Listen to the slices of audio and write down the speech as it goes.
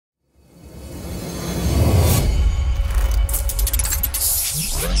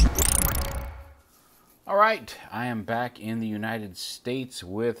right, I am back in the United States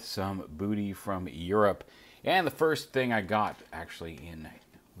with some booty from Europe. And the first thing I got, actually,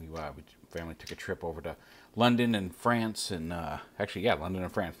 we family took a trip over to London and France, and London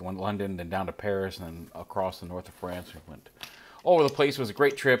and France. Went to London, then down to Paris, and then across the north of France. We went all over the place. It was a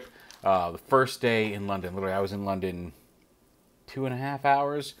great trip. The first day in London, literally, I was in London 2.5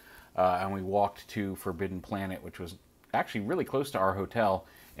 hours, and we walked to Forbidden Planet, which was actually really close to our hotel,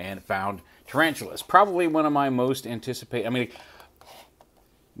 and found tarantulas. Probably one of my most anticipated. I mean,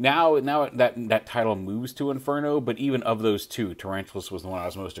 now that title moves to Inferno, but even of those two, tarantulas was the one I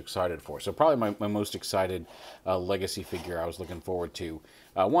was most excited for. So probably my most excited legacy figure I was looking forward to.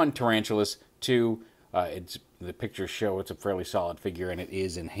 One, tarantulas. Two, the pictures show it's a fairly solid figure, and it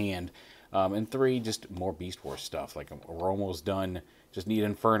is in hand. And three, just more Beast Wars stuff. Like, we're almost done. Just need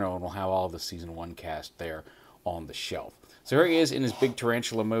Inferno, and we'll have all the Season 1 cast there on the shelf. So here he is in his big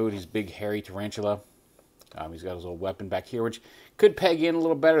tarantula mode. He's big, hairy tarantula. He's got his little weapon back here, which could peg in a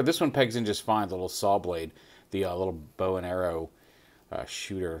little better. This one pegs in just fine, the little saw blade, the little bow and arrow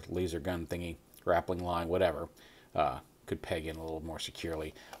shooter, laser gun thingy, grappling line, whatever. Could peg in a little more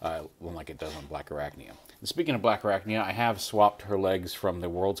securely, like it does on Black Arachnia. And speaking of Black Arachnia, I have swapped her legs from the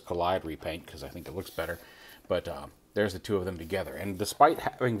Worlds Collide repaint, because I think it looks better. But there's the two of them together. And despite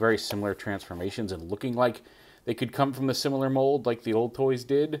having very similar transformations and looking like they could come from a similar mold like the old toys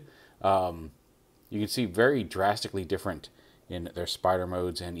did, you can see very drastically different in their spider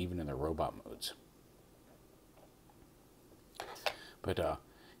modes and even in their robot modes. But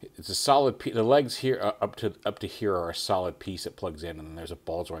it's a solid piece. The legs here up to here are a solid piece that plugs in, and then there's a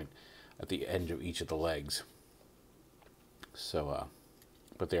ball joint at the end of each of the legs. So,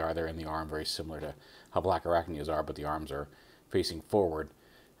 but they're in the arm, very similar to how Black Arachnias are, but the arms are facing forward,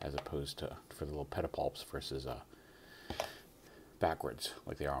 as opposed to for the little pedipalps versus backwards,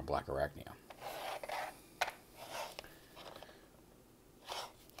 like they are on Black Arachnia.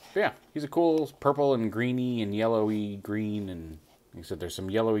 But yeah, he's a cool purple and greeny and yellowy green, and like I said, there's some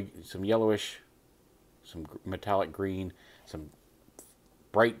yellowish, some metallic green, some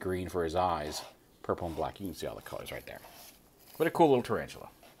bright green for his eyes, purple and black. You can see all the colors right there. What a cool little tarantula.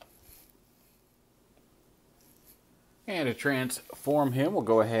 And to transform him, we'll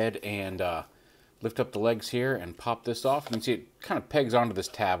go ahead and lift up the legs here and pop this off. You can see it kind of pegs onto this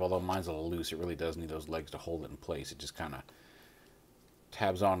tab, although mine's a little loose. It really does need those legs to hold it in place. It just kind of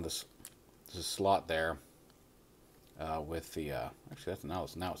tabs on this slot there with the... actually, now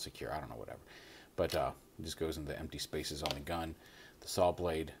it's secure. I don't know, whatever. But it just goes into the empty spaces on the gun. The saw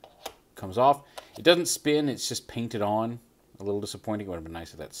blade comes off. It doesn't spin. It's just painted on. A little disappointing. It would have been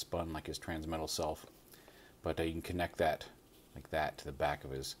nice if that spun like his transmetal self. But you can connect that like that to the back of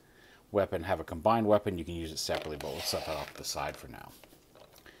his weapon. Have a combined weapon. You can use it separately, but we'll set that off to the side for now.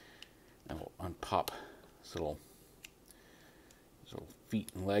 And we'll unpop this little feet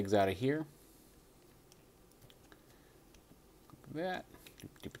and legs out of here. Like that.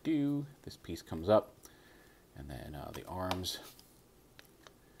 Doop-doop-doo. This piece comes up. And then the arms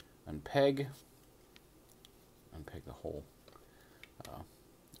unpeg. Unpeg the whole. There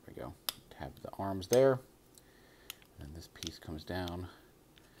we go. Tab the arms there. And this piece comes down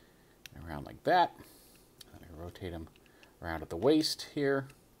and around like that. And I rotate him around at the waist here.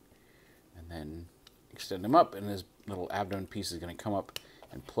 And then extend him up, and his little abdomen piece is going to come up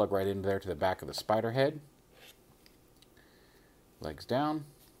and plug right into there to the back of the spider head. Legs down.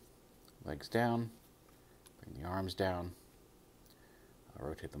 Legs down. Bring the arms down. I'll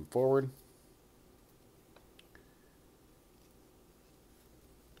rotate them forward.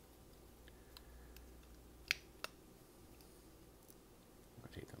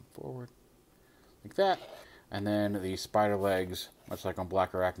 Forward like that, and then the spider legs, much like on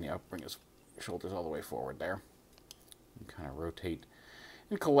Black Arachnia, bring his shoulders all the way forward there, and kind of rotate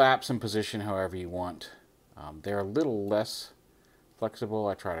and collapse in position however you want. They're a little less flexible.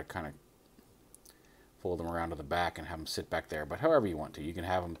 I try to kind of fold them around to the back and have them sit back there, but however you want to. You can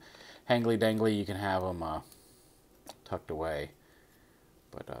have them hangly dangly, you can have them tucked away,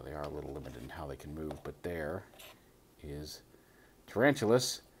 but they are a little limited in how they can move. But there is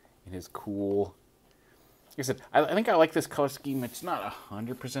Tarantulas in his cool... Like I said, I think I like this color scheme. It's not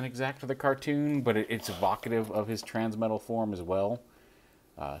 100% exact for the cartoon, but it's evocative of his transmetal form as well,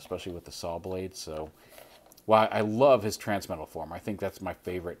 especially with the saw blade. So, while I love his transmetal form, I think that's my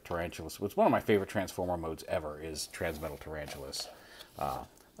favorite Tarantulas. It's one of my favorite Transformer modes ever, is Transmetal Tarantulas.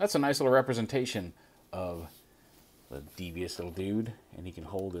 That's a nice little representation of the devious little dude, and he can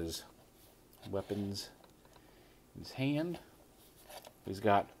hold his weapons in his hand. He's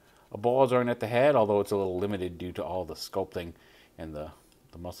got a ball joint at the head, although it's a little limited due to all the sculpting and the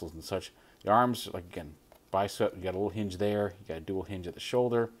muscles and such. The arms, like again, bicep, you got a little hinge there. You got a dual hinge at the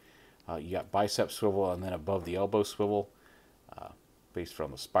shoulder. You got bicep swivel, and then above the elbow swivel. Based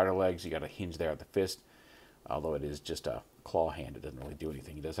from the spider legs, you got a hinge there at the fist. Although it is just a claw hand, it doesn't really do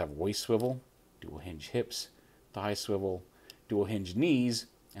anything. He does have waist swivel, dual hinge hips, thigh swivel, dual hinge knees,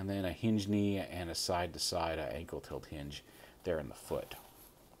 and then a hinge knee and a side-to-side ankle tilt hinge there in the foot.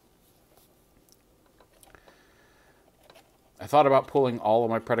 I thought about pulling all of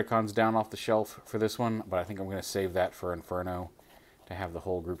my Predacons down off the shelf for this one, but I think I'm going to save that for Inferno to have the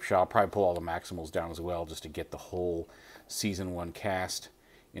whole group shot. I'll probably pull all the Maximals down as well just to get the whole Season 1 cast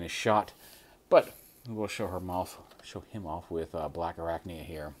in a shot. But we'll show him off with Black Arachnia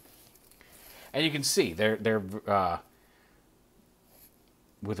here. And you can see they're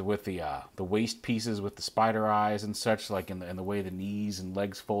with the waist pieces with the spider eyes and such, like in the way the knees and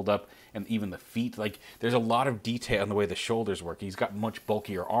legs fold up, and even the feet. Like there's a lot of detail in the way the shoulders work. He's got much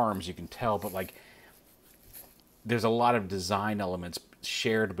bulkier arms, you can tell, but like there's a lot of design elements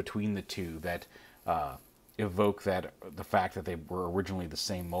shared between the two that evoke the fact that they were originally the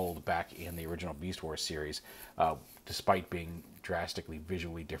same mold back in the original Beast Wars series, despite being drastically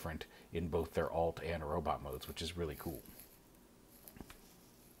visually different in both their alt and robot modes, which is really cool.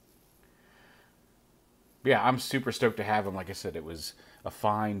 Yeah, I'm super stoked to have him. Like I said, it was a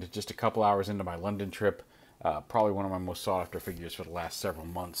find just a couple hours into my London trip. Probably one of my most sought after figures for the last several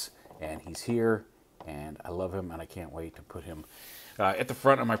months. And he's here, and I love him, and I can't wait to put him at the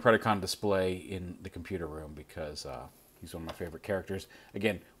front of my Predacon display in the computer room because he's one of my favorite characters.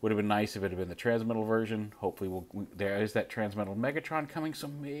 Again, would have been nice if it had been the Transmetal version. Hopefully, there is that Transmetal Megatron coming, so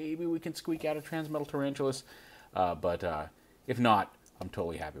maybe we can squeak out a Transmetal Tarantulas. But if not, I'm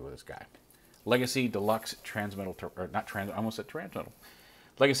totally happy with this guy. Legacy Deluxe Transmetal, I almost said Tarantulas.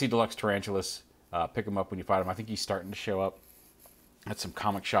 Legacy Deluxe Tarantulas. Pick them up when you find them. I think he's starting to show up at some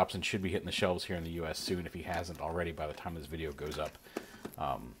comic shops and should be hitting the shelves here in the U.S. soon if he hasn't already by the time this video goes up.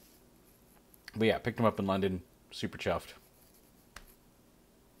 But yeah, picked him up in London. Super chuffed.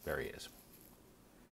 There he is.